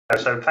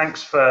So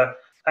thanks for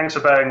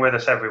bearing with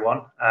us,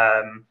 everyone.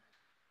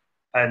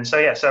 So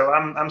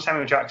I'm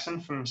Samuel Jackson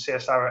from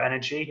CSR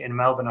Energy in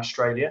Melbourne,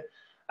 Australia.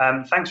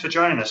 Thanks for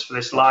joining us for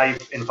this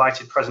live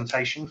invited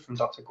presentation from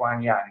Dr.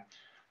 Guang Yang.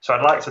 So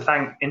I'd like to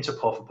thank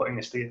InterPore for putting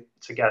this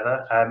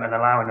together and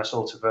allowing us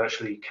all to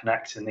virtually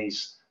connect in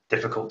these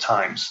difficult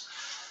times.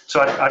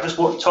 So I just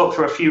want to talk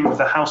through a few of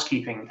the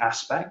housekeeping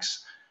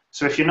aspects.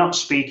 So if you're not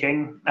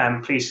speaking,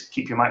 please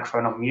keep your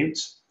microphone on mute.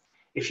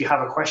 If you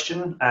have a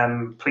question,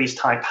 please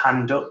type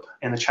hand up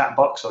in the chat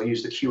box or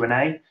use the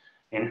Q&A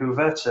in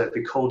Hoover to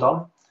be called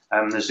on.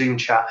 The Zoom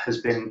chat has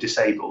been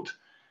disabled.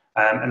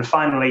 And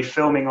finally,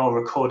 filming or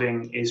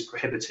recording is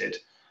prohibited.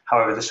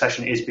 However, the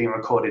session is being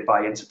recorded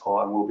by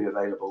InterPore and will be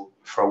available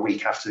for a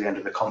week after the end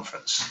of the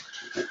conference.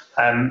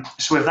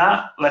 So with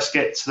that, let's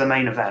get to the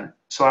main event.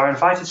 So our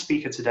invited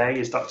speaker today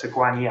is Dr.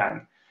 Guang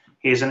Yang.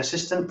 He is an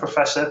assistant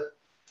professor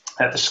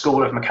at the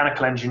School of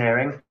Mechanical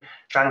Engineering,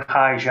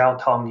 Shanghai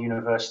Jiao Tong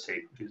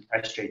University,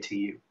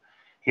 SJTU.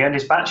 He earned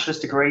his bachelor's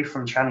degree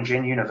from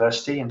Tianjin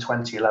University in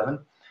 2011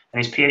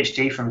 and his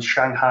PhD from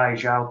Shanghai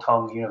Jiao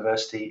Tong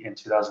University in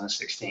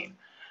 2016.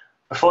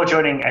 Before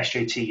joining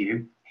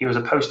SJTU, he was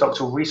a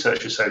postdoctoral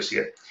research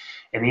associate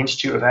in the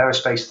Institute of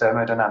Aerospace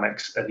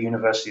Thermodynamics at the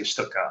University of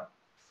Stuttgart.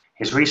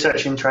 His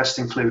research interests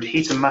include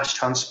heat and mass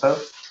transfer,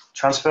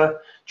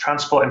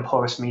 transport in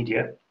porous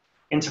media,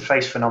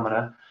 interface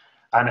phenomena,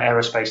 and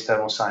aerospace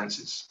thermal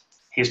sciences.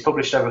 He has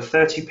published over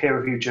 30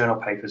 peer-reviewed journal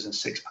papers and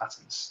 6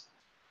 patents.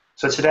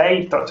 So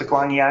today, Dr.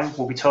 Guang Yang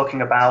will be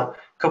talking about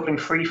coupling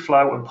free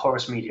flow and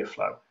porous media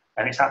flow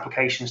and its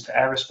applications to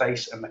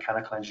aerospace and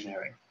mechanical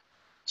engineering.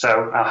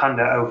 So I'll hand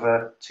it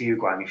over to you,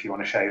 Guang, if you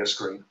want to share your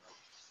screen.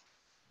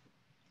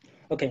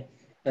 Okay,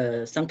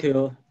 thank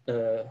you,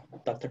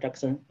 Dr.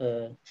 Jackson.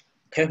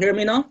 Can you hear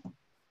me now?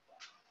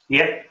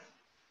 Yeah,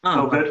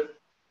 all good.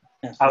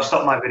 Yes, I'll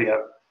stop my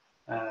video.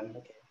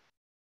 Okay.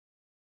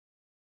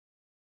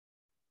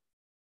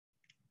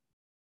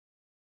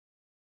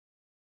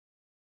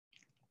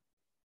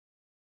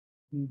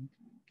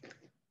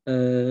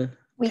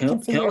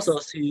 Can you also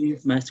see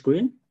my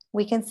screen?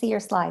 We can see your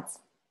slides.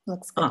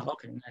 Looks good.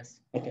 Okay, nice.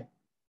 Okay.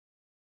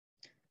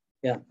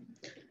 Yeah.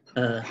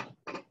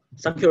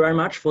 Thank you very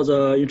much for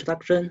the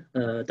introduction,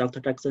 Dr.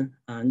 Jackson,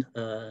 and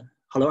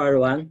hello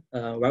everyone.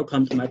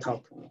 Welcome to my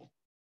talk.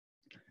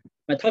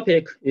 My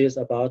topic is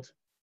about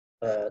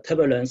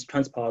turbulence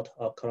transport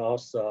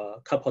across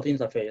coupled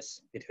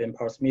interface between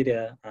porous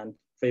media and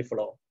free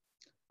flow.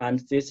 And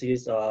this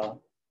is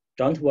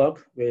joint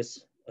work with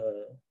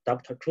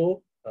Dr.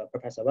 Chu,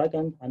 Professor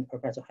Wagen, and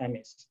Professor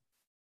Hemis.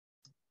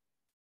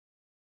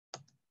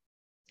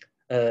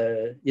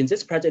 In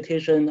this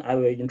presentation, I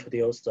will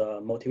introduce the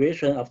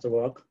motivation of the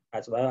work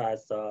as well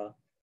as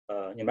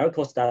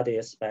numerical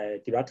studies by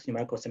direct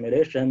numerical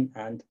simulation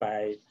and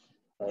by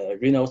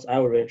Reynolds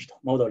averaged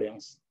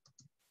modelings.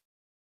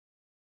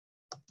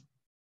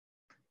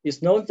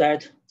 It's known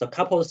that the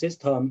coupled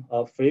system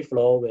of free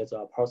flow with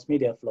porous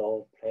media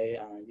flow play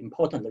an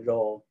important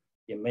role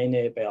in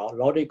many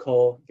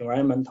biological,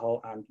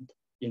 environmental, and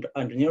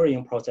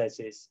engineering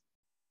processes.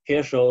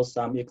 Here shows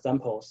some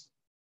examples.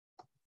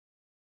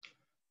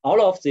 All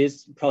of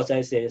these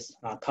processes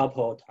are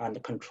coupled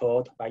and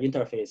controlled by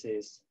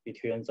interfaces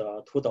between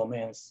the 2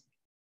 domains.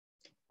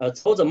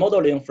 So the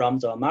modeling from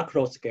the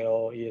macro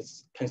scale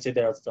is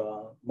considered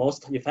the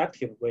most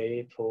effective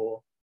way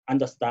to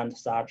understand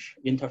such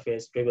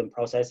interface-driven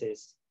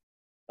processes.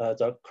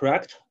 The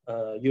correct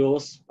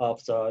use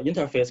of the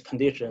interface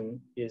condition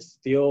is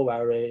still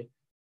very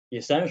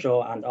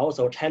essential and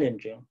also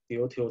challenging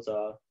due to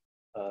the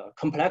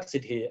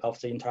complexity of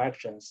the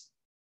interactions.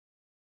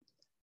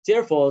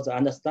 Therefore, the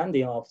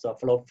understanding of the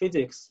flow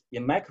physics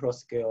in macro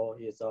scale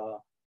is a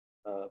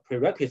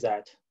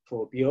prerequisite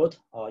to build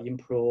or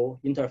improve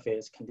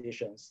interface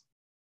conditions.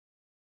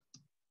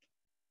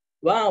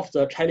 One of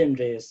the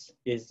challenges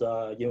is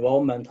the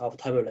involvement of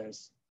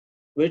turbulence,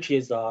 which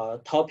is a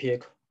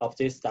topic of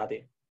this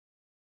study.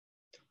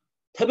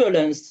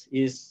 Turbulence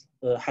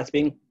has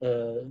been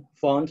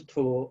found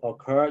to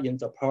occur in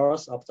the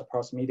pores of the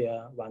porous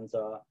media when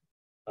the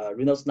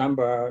Reynolds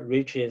number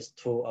reaches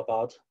to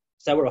about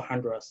several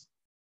hundreds.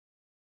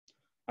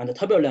 And the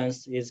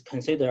turbulence is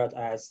considered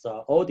as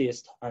the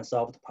oldest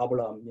unsolved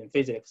problem in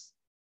physics.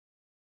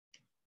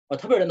 A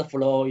turbulent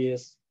flow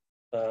is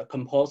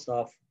composed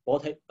of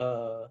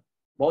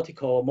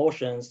vertical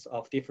motions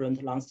of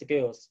different length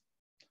scales.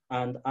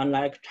 And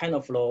unlike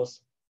channel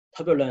flows,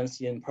 turbulence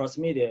in porous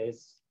media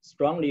is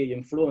strongly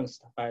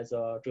influenced by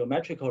the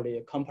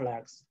geometrically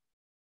complex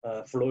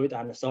fluid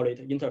and solid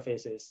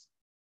interfaces.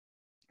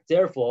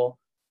 Therefore,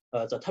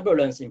 the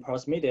turbulence in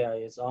porous media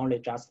is only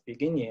just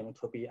beginning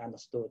to be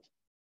understood.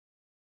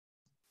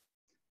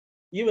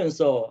 Even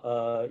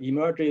so,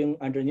 emerging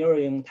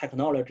engineering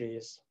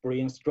technologies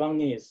bring strong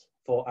needs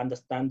for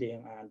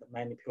understanding and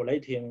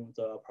manipulating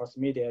the porous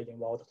media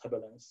involved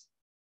turbulence.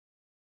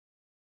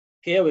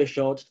 Here we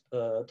showed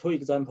 2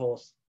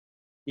 examples.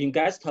 In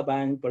gas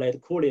turbine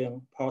blade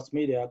cooling, porous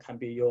media can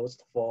be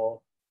used for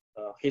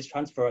heat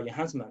transfer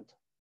enhancement.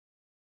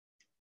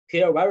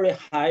 Here, very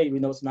high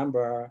Reynolds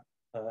number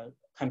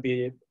can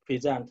be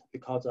present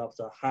because of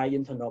the high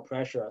internal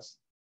pressures.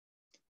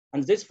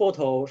 And this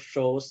photo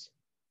shows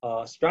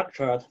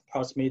structured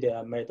porous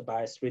media made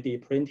by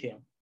 3D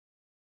printing.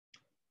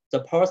 The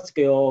porous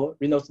scale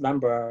Reynolds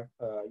number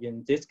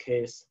in this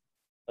case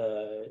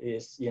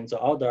is in the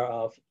order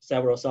of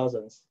several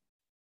thousands.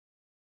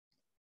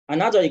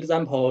 Another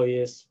example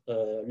is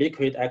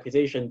liquid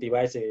acquisition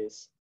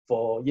devices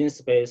for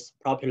in-space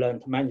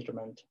propellant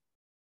management.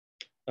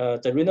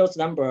 The Reynolds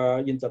number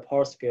in the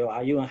porous scale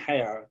are even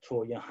higher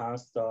to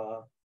enhance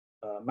the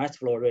mass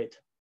flow rate.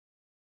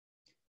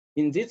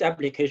 In these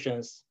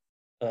applications,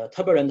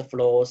 turbulent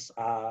flows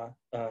are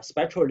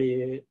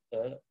spectrally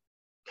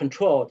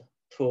controlled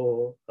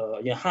to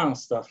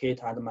enhance the heat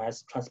and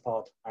mass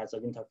transport at the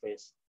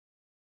interface.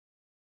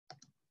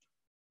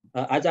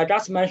 As I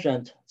just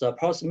mentioned, the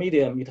porous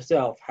medium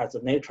itself has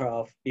the nature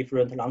of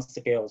different length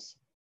scales,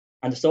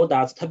 and so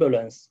does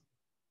turbulence.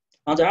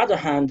 On the other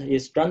hand,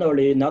 it's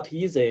generally not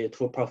easy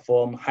to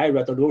perform high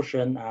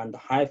resolution and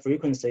high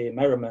frequency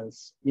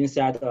measurements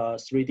inside a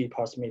 3D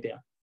porous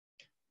media.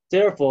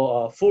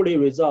 Therefore, a fully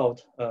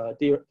resolved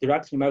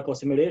direct numerical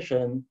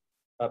simulation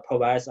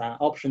provides an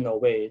optional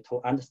way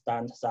to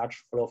understand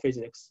such flow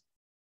physics.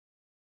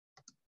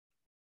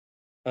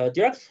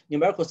 Direct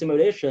numerical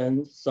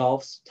simulation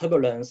solves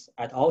turbulence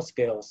at all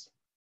scales.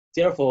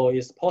 Therefore,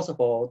 it's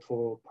possible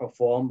to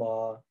perform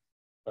a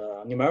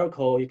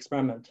numerical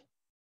experiment.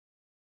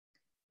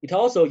 It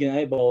also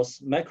enables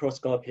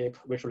macroscopic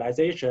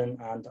visualization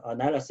and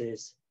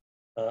analysis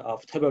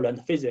of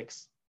turbulent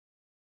physics.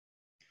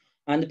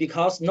 And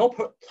because no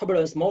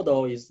turbulence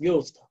model is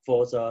used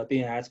for the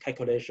DNS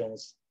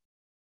calculations,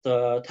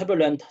 the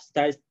turbulent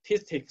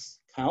statistics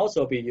can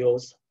also be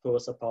used to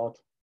support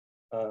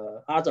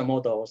other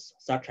models,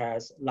 such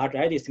as large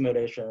eddy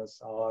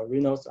simulations or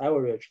Reynolds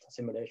averaged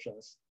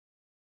simulations.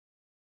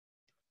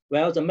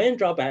 Well, the main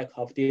drawback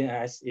of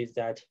DNS is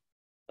that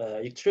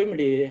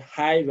extremely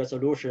high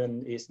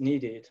resolution is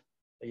needed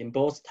in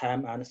both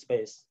time and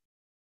space.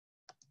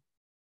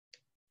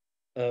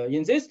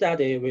 In this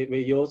study,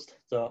 we used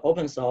the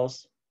open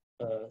source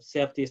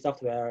CFD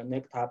software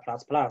Nectar++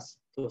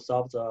 to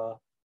solve the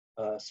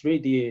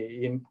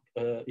 3D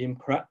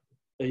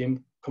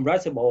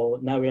incompressible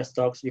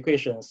Navier-Stokes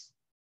equations.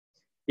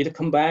 It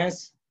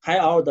combines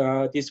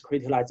high-order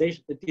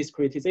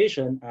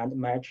discretization and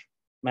match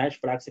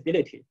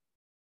flexibility.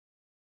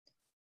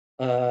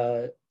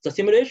 The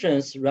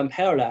simulations run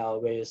parallel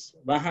with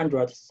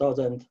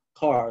 100,000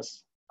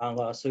 cores on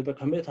a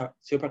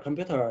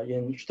supercomputer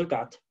in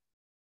Stuttgart.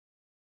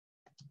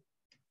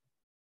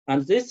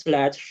 And this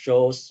slide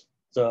shows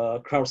the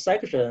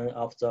cross-section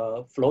of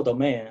the flow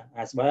domain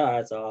as well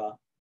as a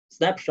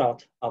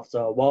snapshot of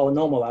the wall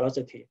normal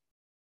velocity.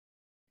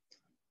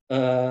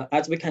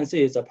 As we can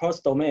see, the porous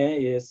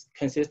domain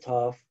consists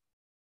of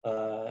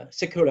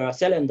circular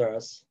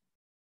cylinders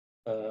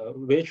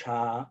which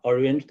are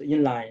arranged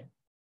in line.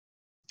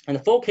 And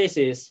 4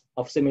 cases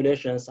of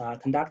simulations are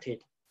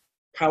conducted,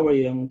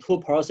 covering 2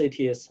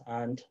 porosities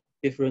and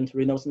different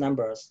Reynolds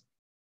numbers.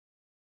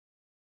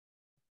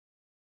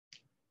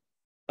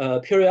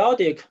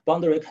 Periodic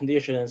boundary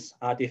conditions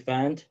are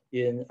defined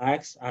in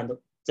X and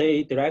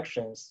Z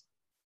directions.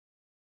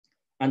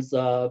 And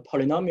the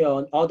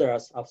polynomial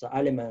orders of the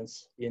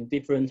elements in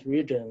different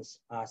regions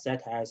are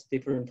set as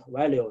different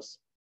values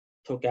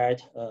to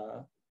get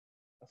a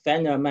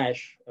finer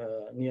mesh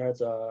near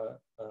the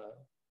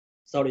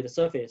solid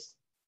surface.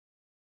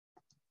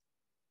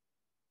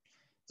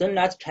 Then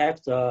let's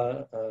check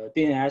the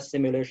DNS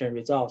simulation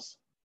results.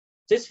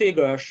 This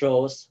figure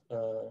shows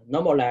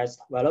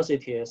normalized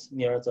velocities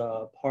near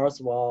the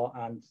porous wall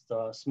and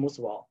the smooth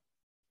wall.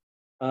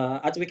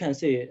 As we can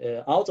see,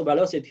 all the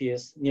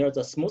velocities near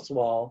the smooth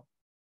wall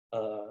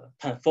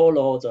can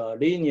follow the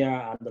linear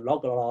and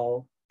log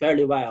law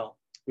fairly well,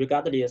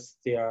 regardless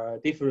their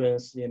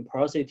difference in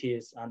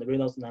porosities and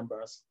Reynolds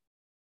numbers.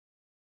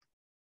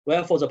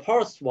 Where for the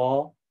porous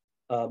wall,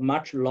 a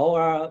much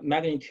lower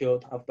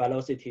magnitude of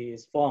velocity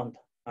is formed,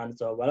 and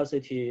the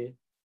velocity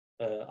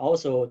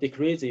also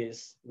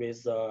decreases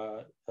with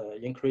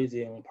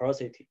increasing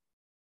porosity.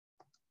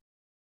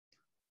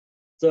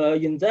 The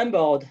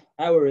ensembled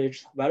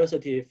average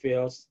velocity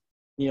fields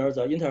near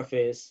the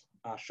interface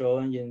are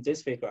shown in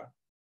this figure.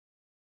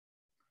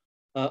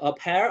 A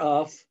pair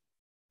of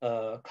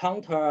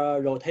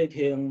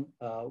counter-rotating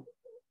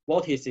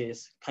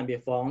vortices can be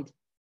formed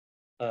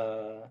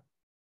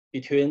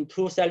between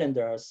 2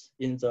 cylinders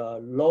in the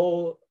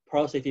low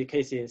porosity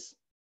cases,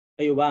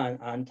 A1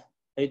 and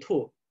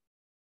A2.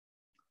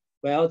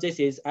 Well, this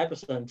is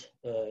absent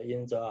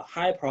in the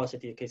high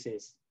porosity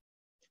cases.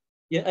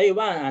 In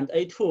A1 and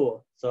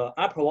A2, the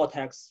upper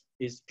vortex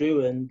is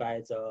driven by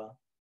the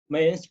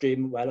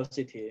mainstream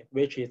velocity,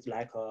 which is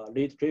like a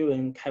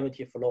lead-driven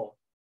cavity flow.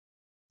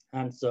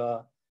 And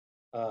the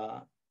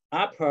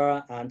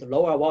upper and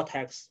lower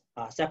vortex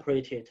are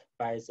separated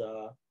by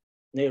the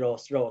narrow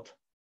throat.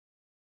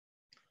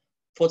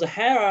 For the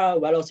higher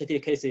velocity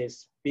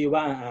cases,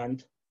 B1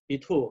 and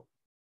B2,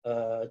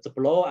 the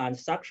blow and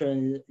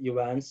suction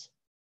events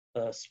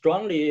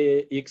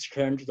strongly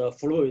exchange the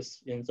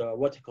fluids in the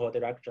vertical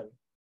direction,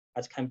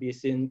 as can be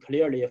seen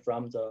clearly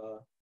from the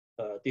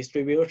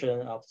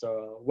distribution of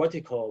the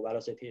vertical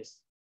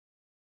velocities.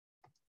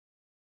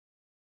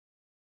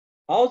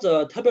 All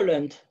the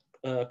turbulent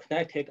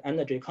kinetic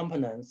energy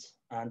components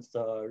and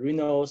the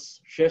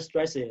Reynolds shear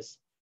stresses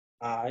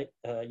are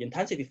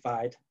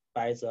intensified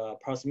by the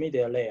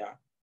porous-media layer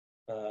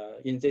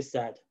in this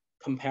set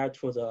compared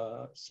to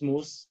the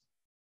smooth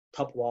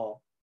top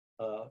wall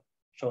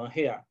shown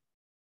here.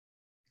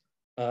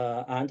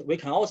 And we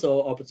can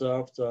also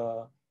observe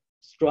the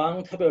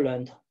strong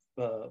turbulent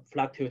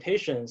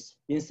fluctuations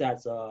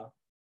inside the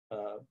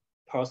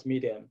porous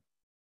medium,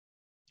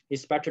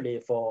 especially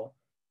for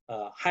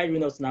high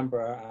Reynolds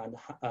number and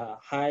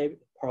high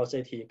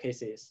porosity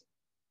cases.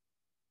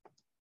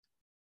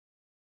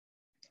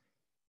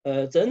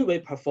 Then we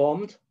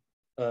performed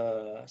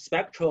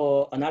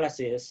spectral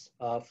analysis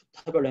of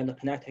turbulent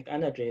kinetic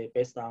energy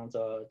based on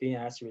the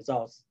DNS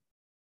results.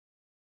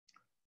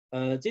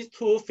 These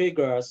two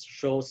figures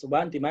shows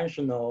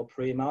one-dimensional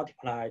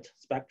pre-multiplied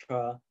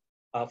spectra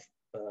of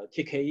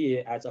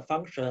TKE as a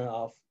function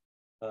of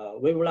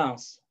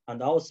wavelength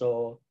and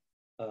also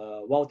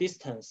wall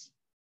distance.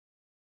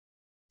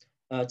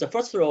 The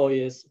first row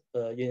is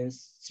in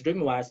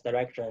streamwise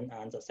direction,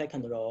 and the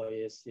second row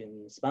is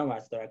in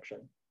spanwise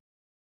direction.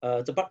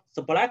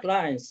 The black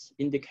lines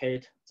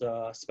indicate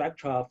the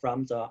spectra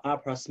from the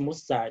upper smooth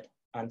side,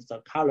 and the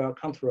color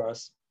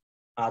contours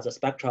are the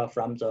spectra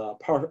from the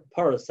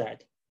porous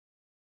side.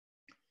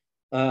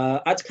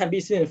 As can be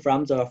seen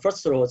from the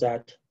first row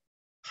that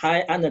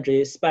high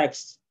energy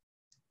specks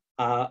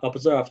are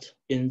observed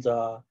in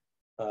the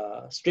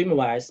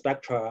streamwise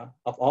spectra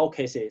of all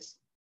cases.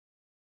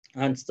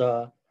 And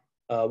the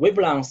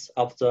wavelengths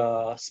of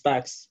the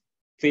specks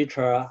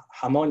feature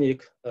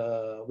harmonic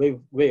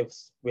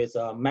waves with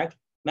a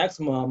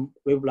maximum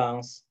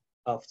wavelength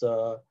of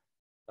the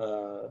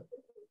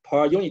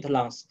per unit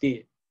length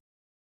d,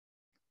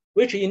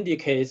 which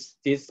indicates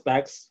these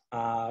specks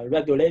are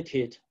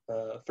regulated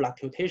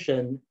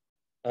fluctuation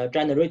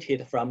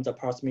generated from the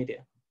porous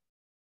media.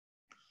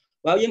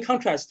 While in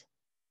contrast,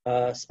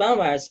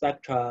 spanwise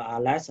spectra are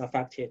less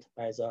affected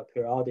by the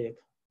periodic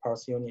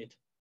porous unit.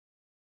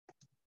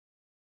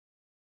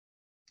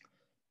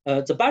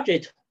 The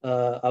budget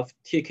of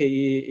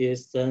TKE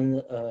is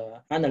then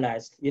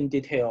analyzed in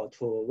detail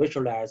to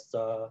visualize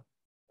the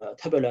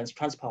turbulence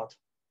transport.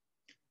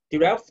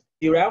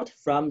 Derived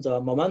from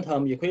the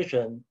momentum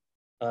equation,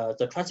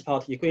 the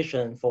transport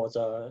equation for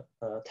the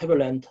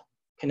turbulent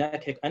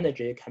kinetic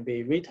energy can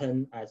be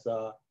written as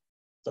the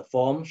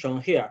form shown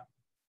here.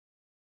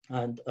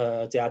 And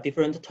there are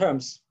different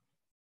terms.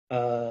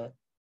 In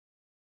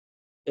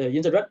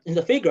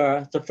the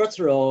figure, the first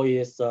row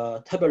is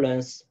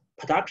turbulence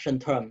production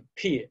term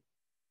P,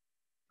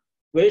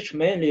 which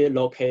mainly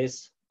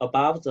locates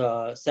above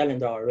the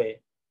cylinder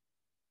array.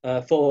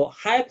 For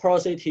high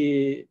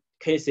porosity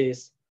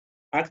cases,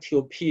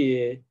 active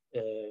P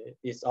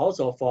is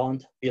also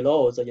found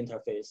below the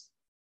interface.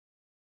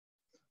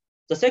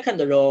 The second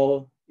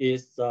row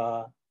is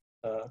the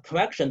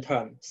convection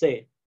term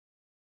C.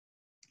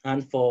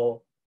 And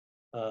for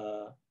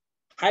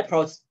high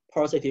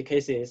porosity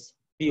cases,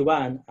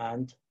 B1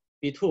 and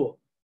B2,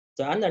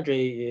 the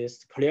energy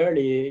is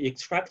clearly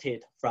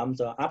extracted from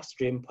the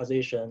upstream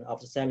position of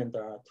the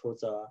cylinder to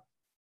the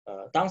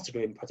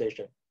downstream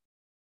position.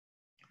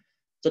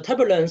 The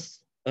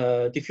turbulence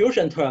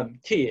diffusion term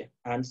T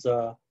and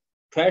the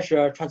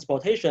pressure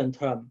transportation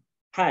term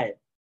pi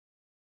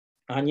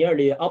are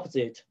nearly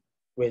opposite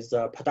with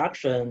the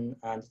production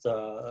and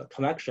the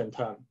convection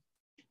term.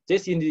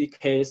 This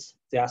indicates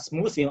they are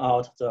smoothing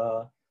out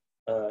the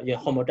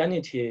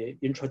inhomogeneity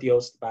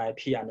introduced by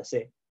P and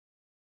C.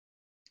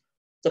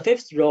 The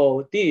fifth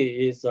row,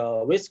 D, is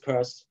a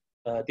viscous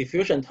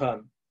diffusion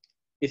term.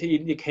 It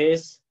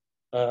indicates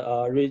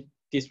a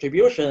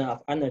redistribution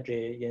of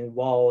energy in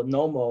wall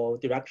normal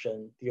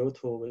direction due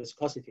to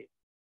viscosity.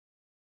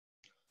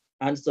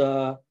 And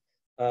the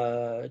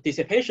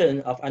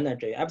dissipation of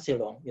energy,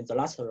 epsilon, in the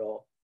last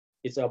row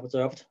is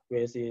observed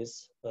with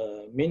its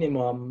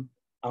minimum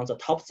on the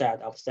top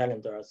side of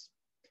cylinders,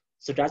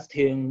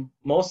 suggesting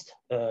most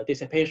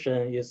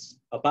dissipation is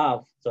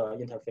above the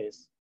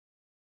interface.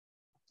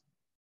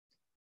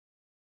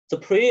 The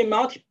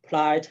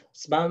pre-multiplied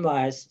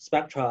spanwise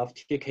spectra of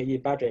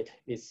TKE budget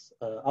is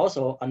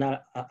also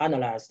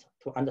analyzed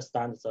to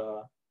understand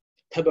the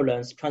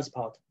turbulence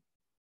transport.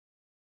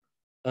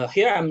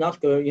 Here I'm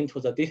not going into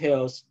the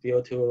details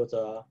due to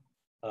the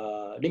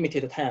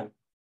limited time.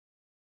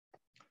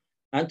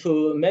 And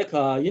to make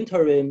an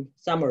interim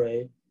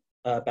summary,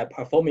 by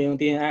performing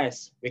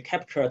DNS, we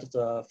captured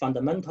the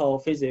fundamental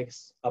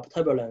physics of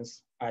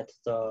turbulence at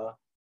the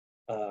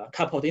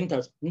coupled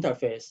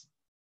interface.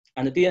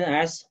 And the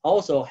DNS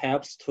also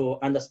helps to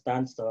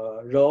understand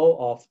the role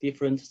of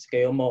different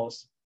scale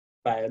modes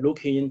by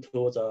looking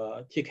into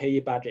the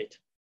TKE budget.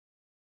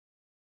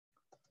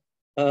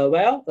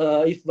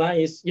 If one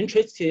is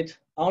interested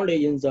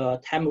only in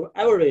the time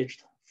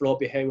averaged flow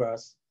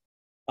behaviors,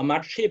 a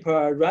much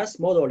cheaper RANS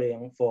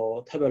modeling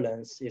for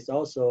turbulence is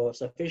also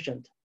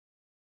sufficient.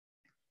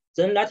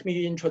 Then let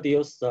me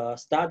introduce the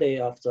study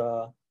of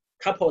the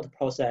coupled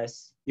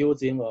process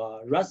using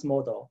a RANS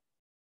model,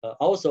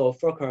 also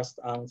focused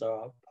on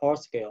the power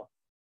scale.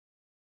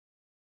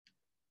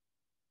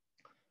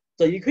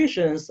 The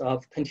equations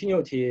of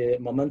continuity,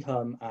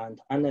 momentum, and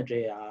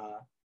energy are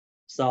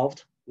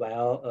solved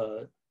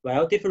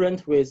while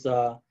different with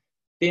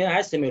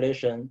DNI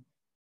simulation.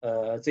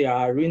 They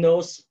are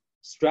Reynolds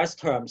stress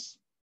terms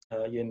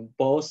in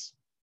both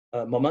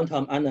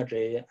momentum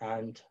energy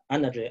and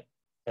energy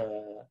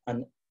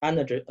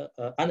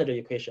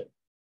equation.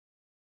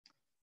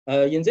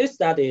 In this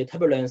study,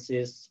 turbulence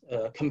is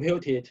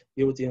computed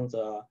using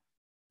the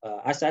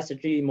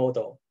SSG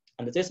model.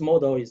 And this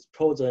model is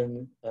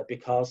chosen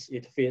because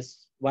it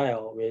fits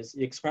well with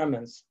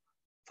experiments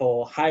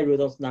for high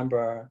Reynolds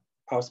number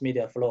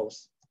porous-media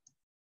flows.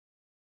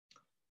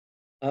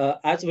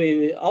 As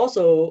we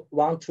also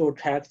want to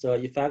check the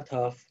effect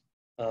of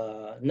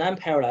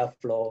non-parallel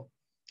flow,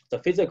 the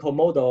physical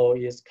model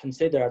is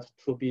considered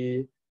to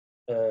be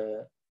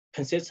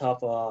consists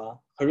of a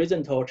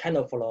horizontal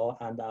channel flow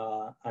and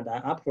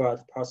an upward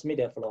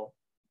porous-media flow.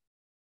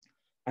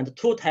 And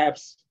two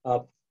types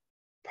of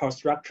power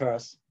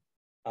structures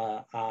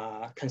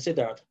are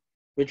considered,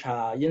 which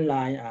are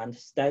inline and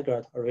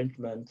staggered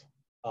arrangement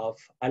of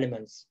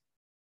elements.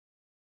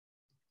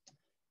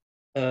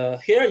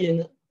 Here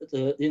in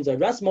the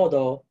RANS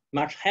model,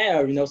 much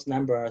higher Reynolds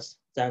numbers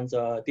than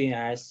the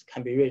DNS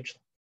can be reached,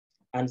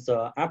 and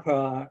the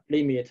upper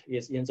limit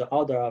is in the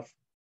order of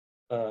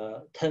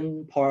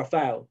 10 power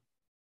 5,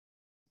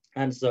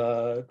 and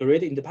the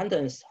grid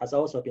independence has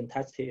also been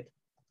tested.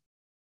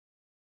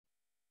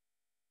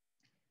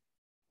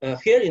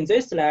 Here in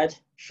this slide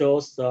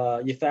shows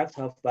the effect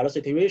of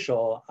velocity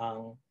ratio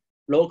on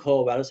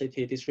local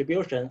velocity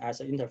distribution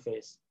as an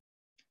interface.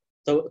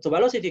 So the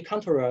velocity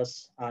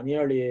contours are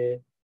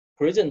nearly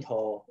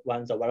horizontal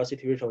when the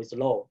velocity ratio is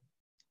low,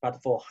 but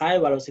for high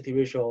velocity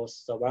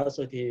ratios, the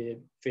velocity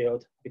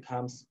field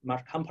becomes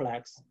much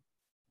complex.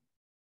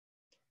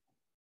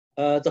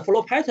 The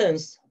flow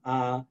patterns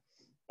are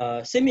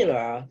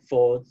similar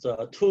for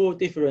the two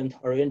different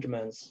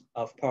arrangements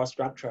of power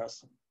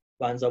structures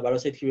when the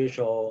velocity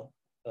ratio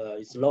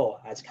is low,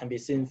 as can be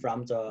seen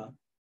from the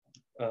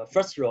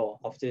first row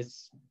of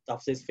this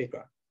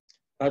figure.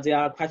 But they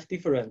are quite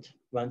different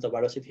when the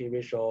velocity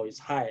ratio is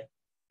high,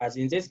 as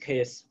in this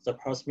case, the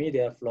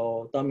porous-media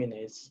flow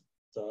dominates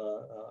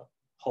the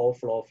whole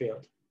flow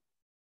field.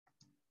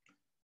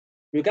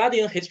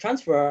 Regarding heat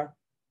transfer,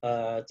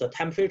 the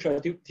temperature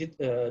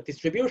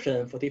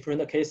distribution for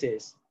different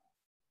cases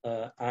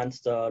and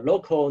the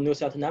local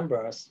Nusselt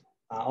numbers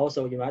are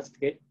also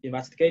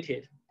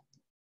investigated.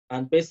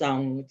 And based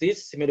on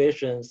these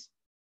simulations,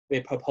 we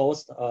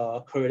proposed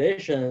a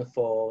correlation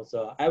for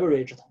the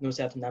averaged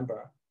Nusselt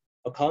number,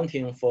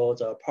 accounting for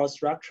the power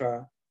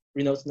structure,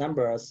 Reynolds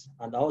numbers,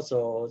 and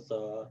also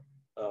the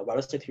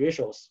velocity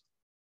ratios.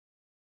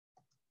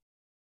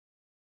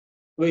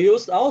 We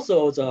used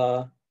also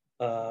the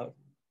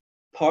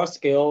power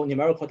scale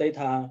numerical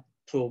data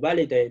to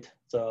validate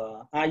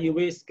the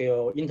REV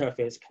scale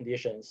interface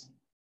conditions.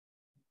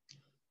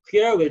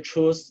 Here we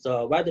choose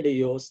the widely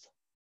used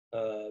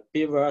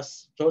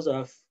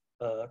Beavers-Joseph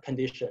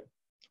condition.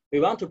 We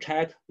want to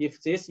check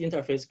if this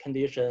interface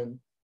condition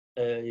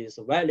is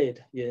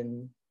valid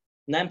in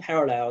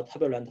non-parallel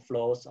turbulent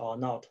flows or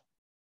not.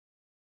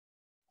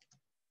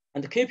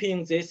 And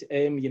keeping this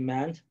aim in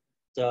mind,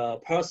 the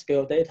power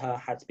scale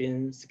data has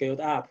been scaled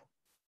up.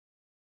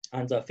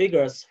 And the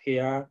figures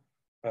here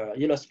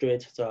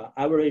illustrate the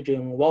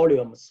averaging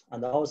volumes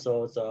and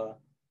also the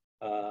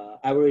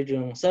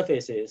averaging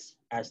surfaces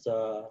as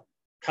the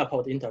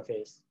coupled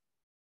interface.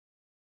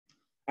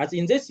 As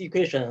in this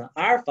equation,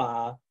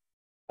 alpha,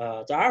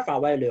 the alpha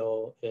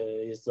value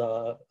is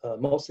the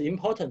most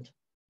important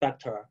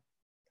factor.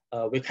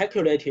 We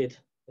calculated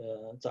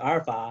the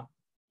alpha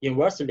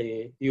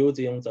inversely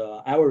using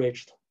the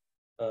averaged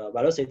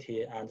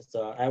velocity and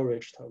the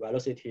averaged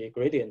velocity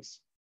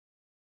gradients.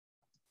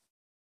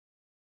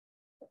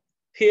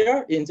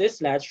 Here in this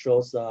slide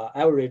shows the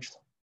averaged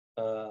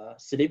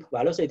slip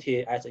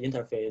velocity at the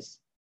interface,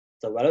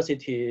 the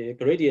velocity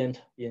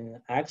gradient in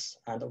X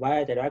and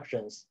Y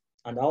directions,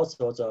 and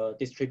also the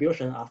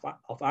distribution of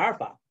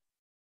alpha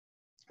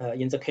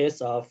in the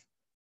case of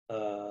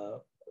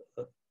the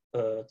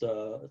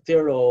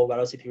zero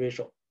velocity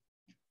ratio.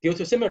 Due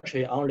to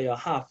symmetry, only a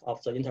half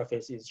of the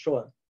interface is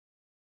shown.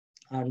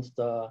 And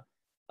the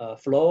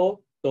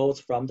flow goes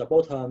from the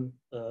bottom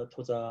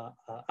to the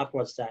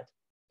upward side.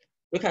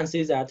 We can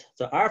see that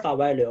the alpha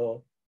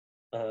value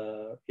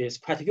is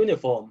quite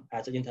uniform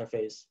at the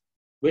interface,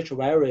 which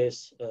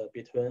varies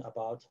between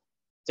about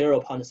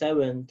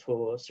 0.7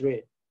 to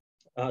 3,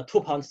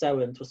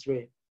 2.7 to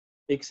 3,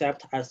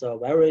 except at the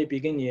very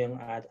beginning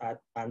and at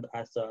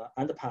the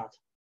end part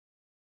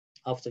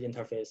of the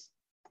interface.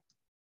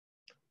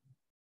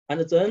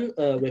 And then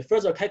we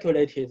further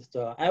calculated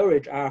the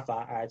average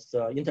alpha at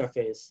the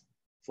interface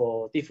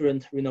for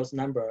different Reynolds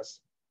numbers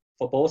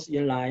for both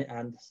inline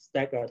and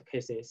staggered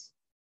cases.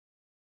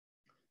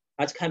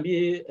 As can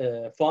be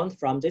found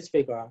from this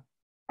figure,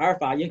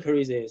 alpha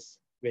increases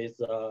with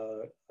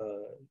the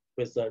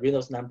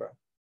Reynolds number.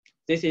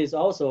 This is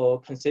also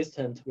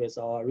consistent with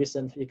our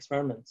recent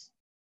experiments.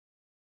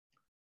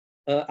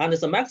 And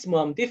the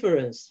maximum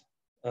difference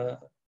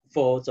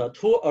for the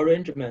two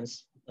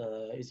arrangements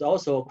is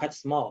also quite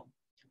small,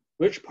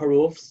 which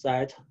proves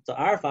that the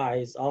alpha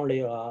is only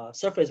a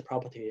surface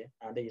property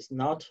and is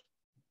not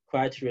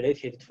quite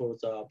related to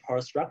the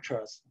porous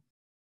structures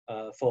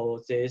for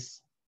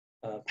this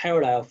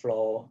parallel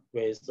flow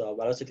with the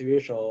velocity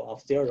ratio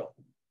of 0.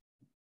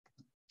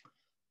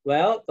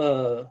 Well,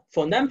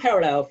 for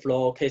non-parallel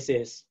flow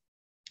cases,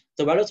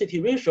 the velocity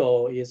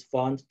ratio is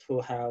found to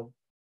have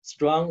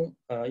strong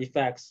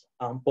effects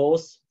on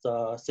both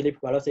the slip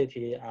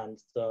velocity and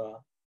the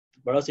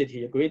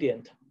velocity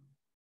gradient.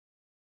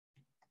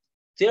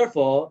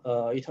 Therefore,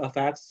 it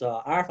affects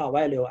the alpha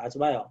value as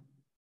well.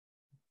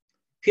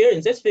 Here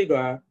in this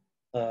figure,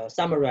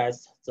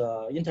 summarize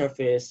the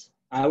interface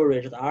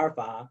averaged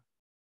alpha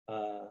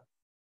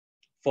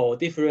for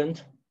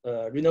different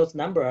Reynolds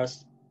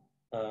numbers,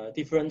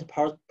 different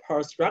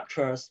power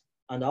structures,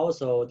 and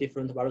also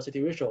different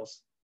velocity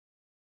ratios.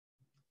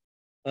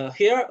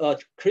 Here, a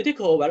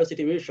critical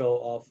velocity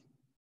ratio of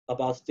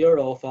about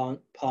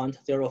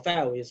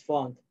 0.05 is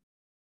found.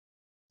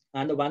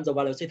 And when the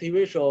velocity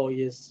ratio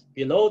is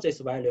below this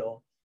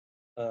value,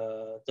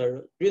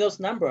 the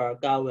Reynolds number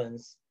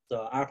governs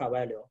the alpha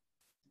value.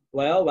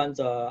 While when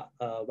the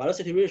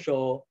velocity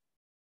ratio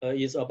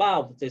is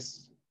above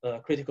this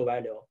critical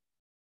value,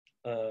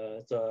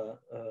 the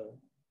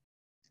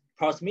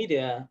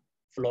porous-media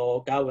flow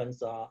governs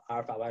the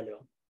alpha value,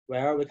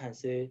 where we can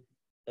see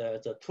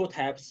the two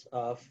types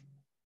of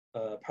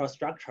porous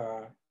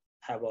structure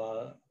have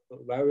a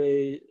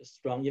very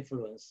strong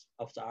influence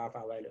of the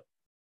alpha value.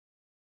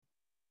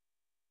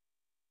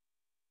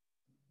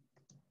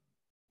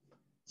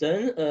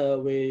 Then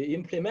we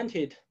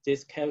implemented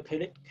this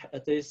calculated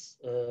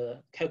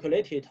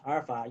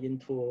alpha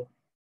into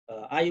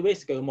IEV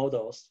scale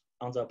models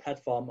on the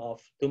platform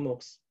of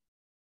Dumux.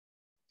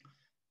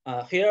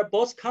 Here,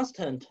 both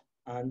constant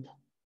and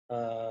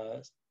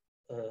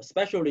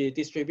specially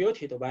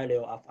distributed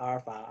value of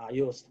alpha are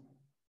used.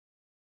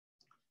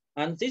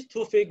 And these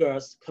two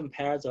figures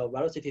compare the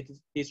velocity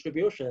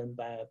distribution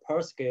by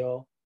Pearl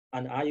scale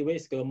and IEV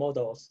scale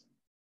models.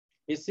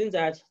 It seems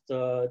that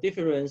the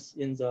difference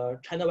in the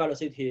channel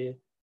velocity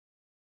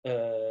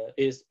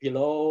is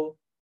below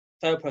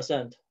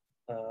 5%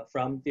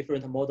 from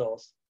different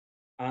models.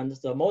 And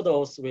the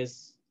models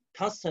with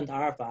constant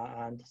alpha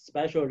and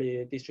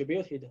specially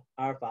distributed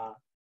alpha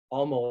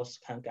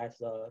almost can get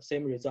the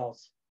same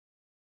results.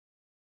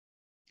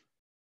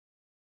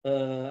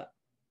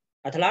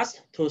 At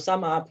last, to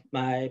sum up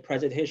my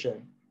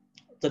presentation,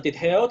 the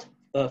detailed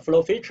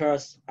flow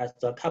features at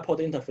the coupled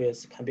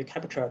interface can be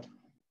captured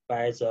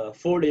by the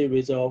fully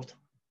resolved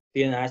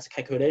DNS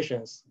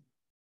calculations.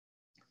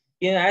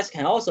 DNS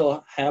can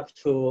also help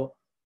to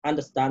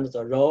understand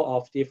the role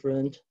of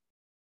different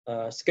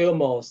scale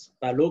modes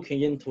by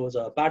looking into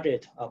the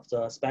budget of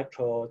the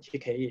spectral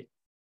TKE.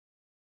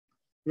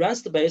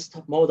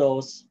 Rest-based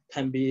models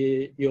can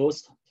be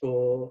used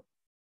to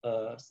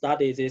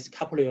study these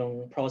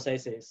coupling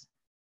processes,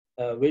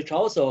 which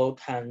also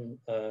can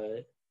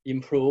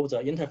improve the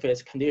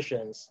interface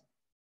conditions.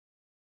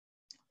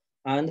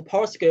 And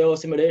power scale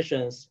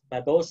simulations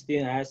by both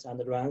DNS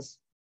and RANS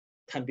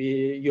can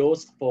be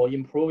used for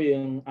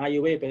improving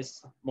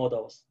IEV-based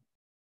models.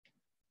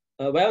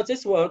 While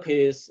this work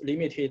is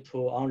limited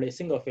to only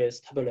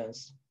single-phase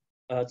turbulence,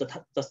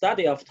 the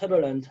study of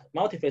turbulent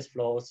multi-phase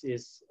flows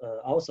is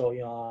also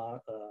in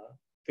our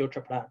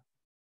future plan.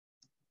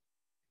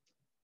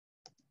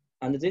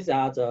 And these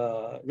are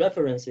the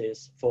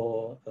references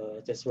for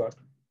this work.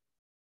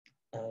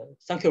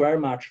 Thank you very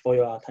much for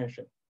your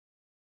attention.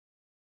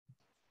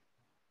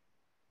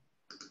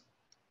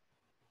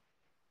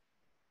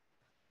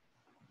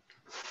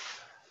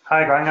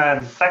 Hi,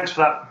 Guang. Thanks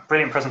for that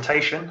brilliant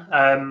presentation.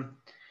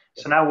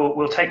 So now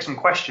we'll take some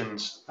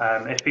questions.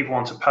 If people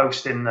want to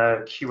post in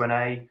the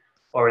Q&A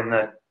or in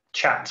the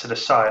chat to the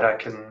side, I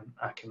can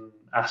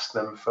ask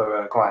them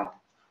for Guang.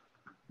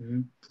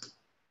 Mm-hmm.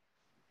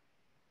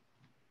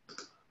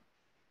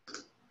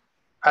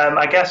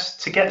 I guess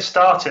to get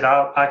started,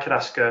 I could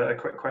ask a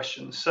quick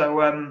question.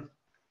 So in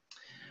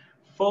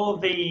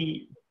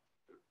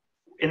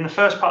the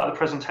first part of the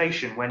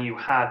presentation, when you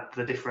had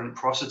the different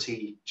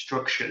porosity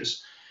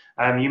structures,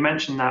 you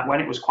mentioned that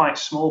when it was quite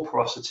small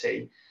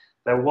porosity,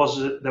 there was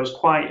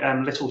quite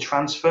little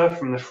transfer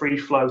from the free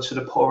flow to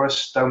the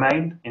porous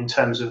domain in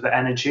terms of the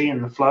energy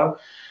and the flow.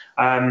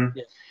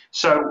 Yes.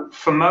 So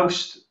for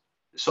most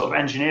sort of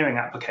engineering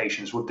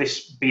applications, would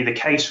this be the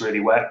case really,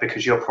 where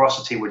because your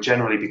porosity would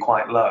generally be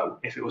quite low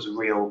if it was a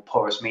real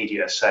porous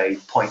media, say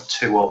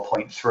 0.2 or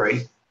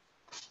 0.3?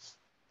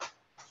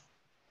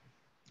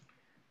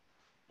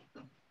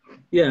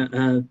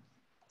 Yeah,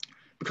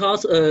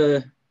 because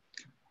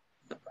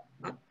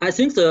I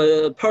think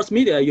the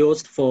porous-media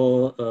used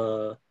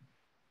for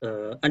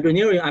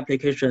engineering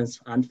applications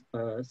and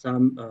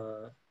some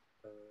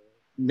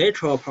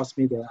natural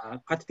porous-media are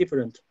quite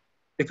different,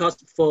 because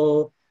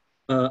for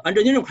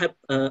engineering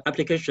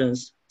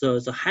applications,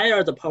 the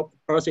higher the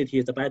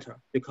porosity, the better,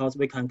 because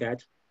we can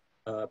get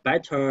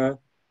better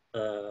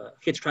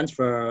heat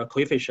transfer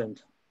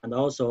coefficient, and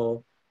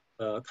also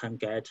can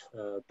get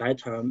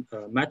better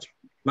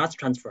mass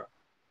transfer.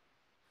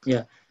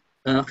 Yeah,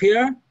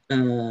 here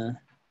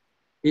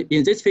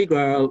in this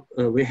figure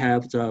we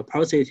have the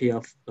porosity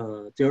of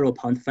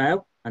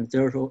 0.5 and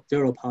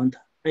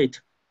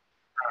 0.8.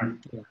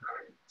 Yeah.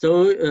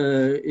 So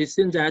it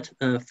seems that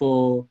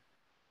for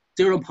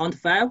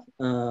 0.5,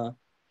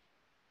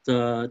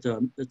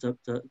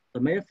 the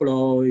main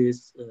flow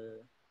is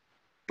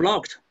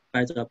blocked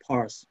by the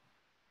pores.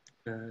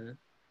 For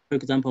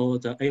example,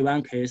 the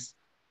A1 case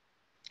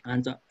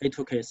and the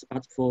A2 case.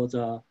 But for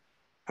the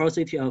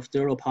porosity of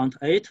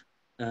 0.8,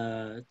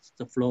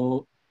 the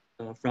flow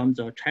from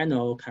the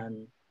channel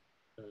can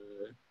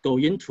go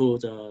into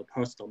the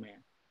porous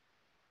domain.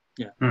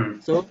 Yeah.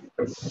 So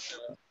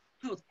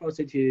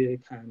porosity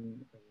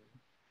can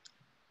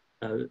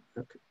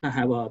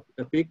have a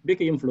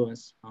big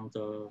influence on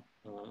the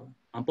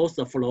on both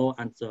the flow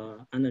and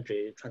the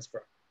energy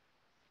transfer.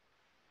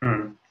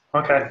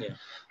 Okay, yeah.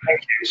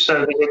 Thank you.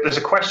 So there's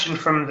a question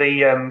from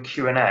the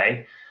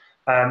Q&A.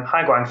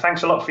 Hi Guang,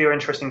 thanks a lot for your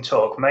interesting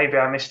talk. Maybe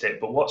I missed it,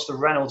 but what's the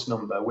Reynolds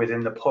number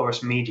within the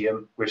porous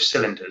medium with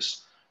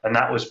cylinders? And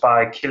that was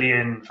by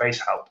Kilian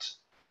Weishaupt,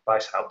 I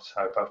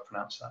hope I've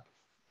pronounced that.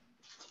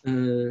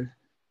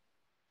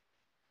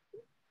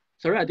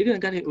 Sorry, I didn't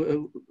get it.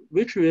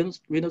 Which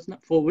Reynolds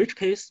for which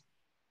case?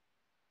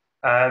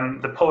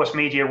 The porous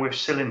media with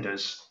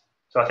cylinders.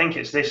 So I think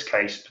it's this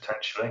case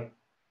potentially.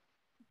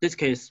 This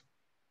case.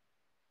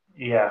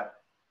 Yeah.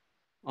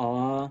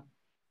 The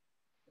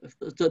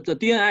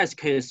DNS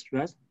case,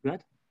 right?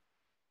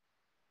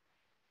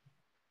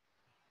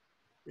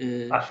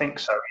 I think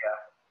so.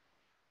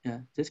 Yeah. Yeah.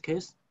 This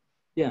case.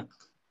 Yeah.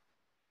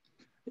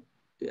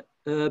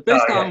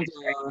 Based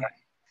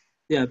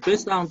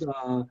on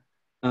the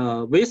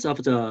width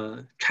of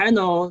the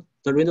channel,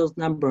 the Reynolds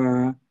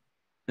number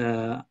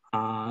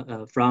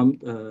are from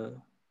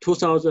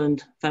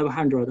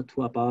 2,500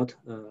 to about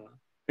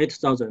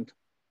 8,000.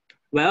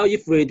 Well,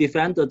 if we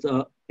define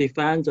the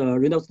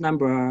Reynolds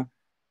number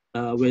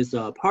with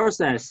a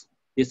process,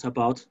 it's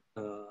about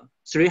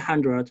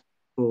 300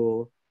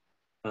 to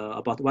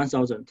about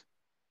 1,000.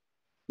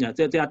 Yeah,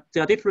 there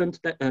are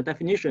different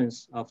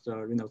definitions of the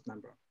Reynolds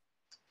number.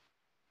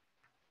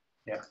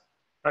 Yeah.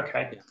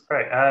 Okay. Yeah.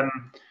 Great.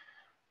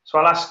 So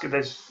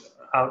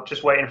I'm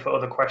just waiting for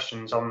other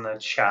questions on the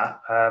chat.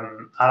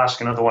 I'll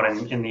ask another one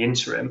in the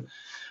interim.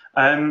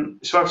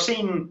 So I've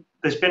seen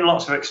there's been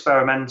lots of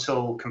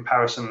experimental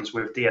comparisons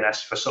with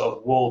DNS for sort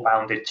of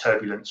wall-bounded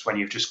turbulence when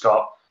you've just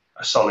got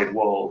a solid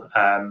wall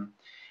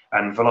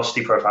and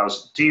velocity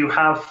profiles. Do you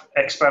have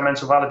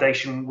experimental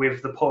validation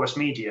with the porous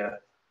media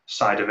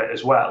side of it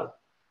as well?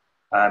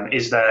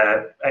 Is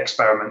there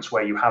experiments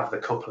where you have the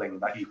coupling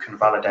that you can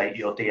validate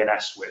your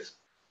DNS with?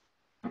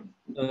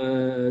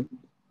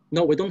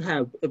 No, we don't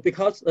have,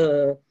 because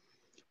the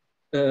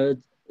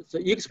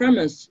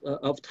experiments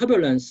of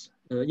turbulence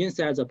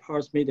inside the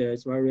porous media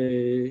is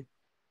very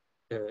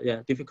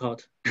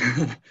difficult.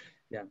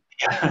 Yeah.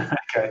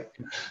 Okay.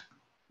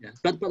 Yeah,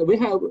 but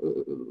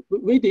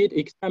we did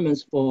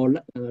experiments for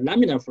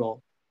laminar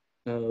flow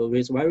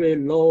with very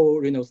low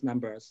Reynolds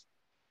numbers.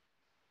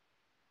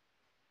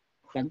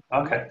 But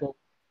okay.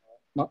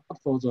 Not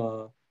for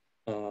the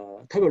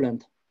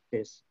turbulent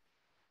case.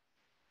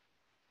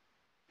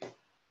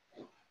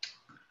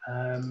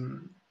 All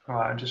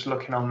right, I'm just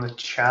looking on the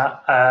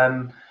chat.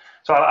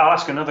 So I'll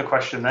ask another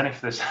question then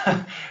if there's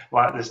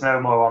there's no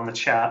more on the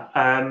chat.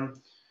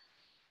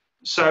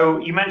 So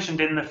you mentioned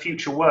in the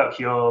future work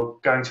you're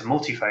going to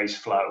multi-phase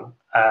flow.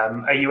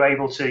 Are you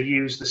able to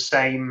use the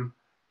same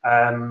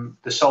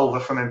the solver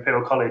from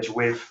Imperial College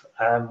with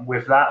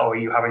that, or are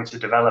you having to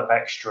develop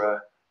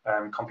extra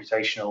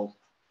computational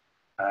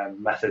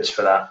methods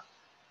for that?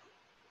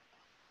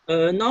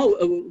 Now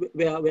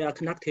we are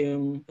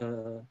connecting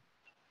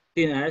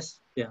DNS,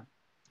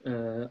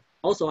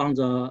 also on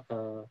the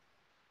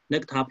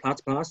Nectar++.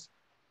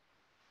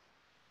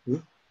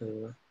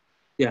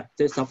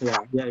 This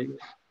software. Yeah,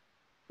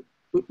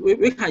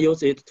 we can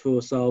use it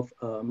to solve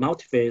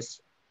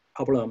multi-phase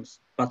problems,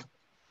 but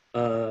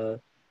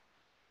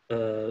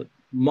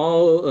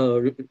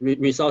more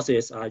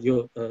resources are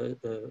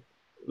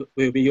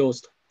will be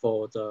used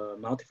for the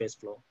multi-phase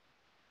flow.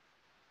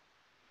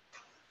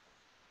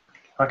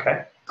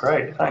 Okay,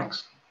 great,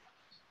 thanks.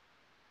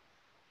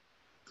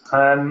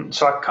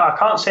 So I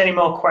can't see any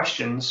more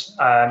questions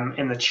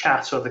in the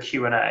chat or the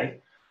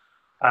Q&A.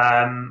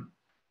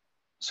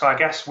 So I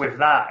guess with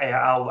that,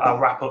 I'll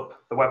wrap up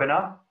the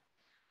webinar.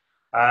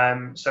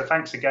 So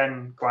thanks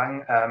again,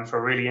 Guang, for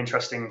a really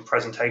interesting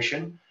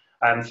presentation.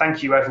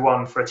 Thank you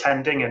everyone for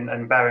attending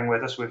and bearing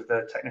with us with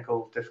the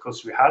technical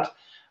difficulties we had.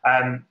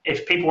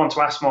 If people want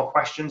to ask more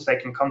questions, they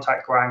can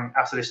contact Guang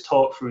after this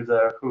talk through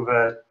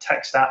the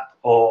text app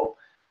or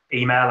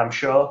email, I'm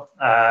sure.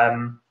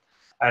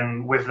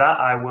 And with that,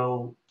 I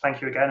will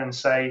thank you again and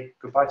say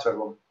goodbye to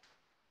everyone.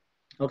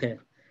 Okay.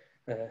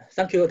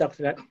 Thank you,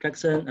 Dr.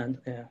 Jackson, and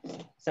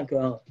thank you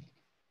all.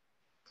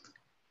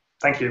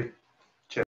 Thank you.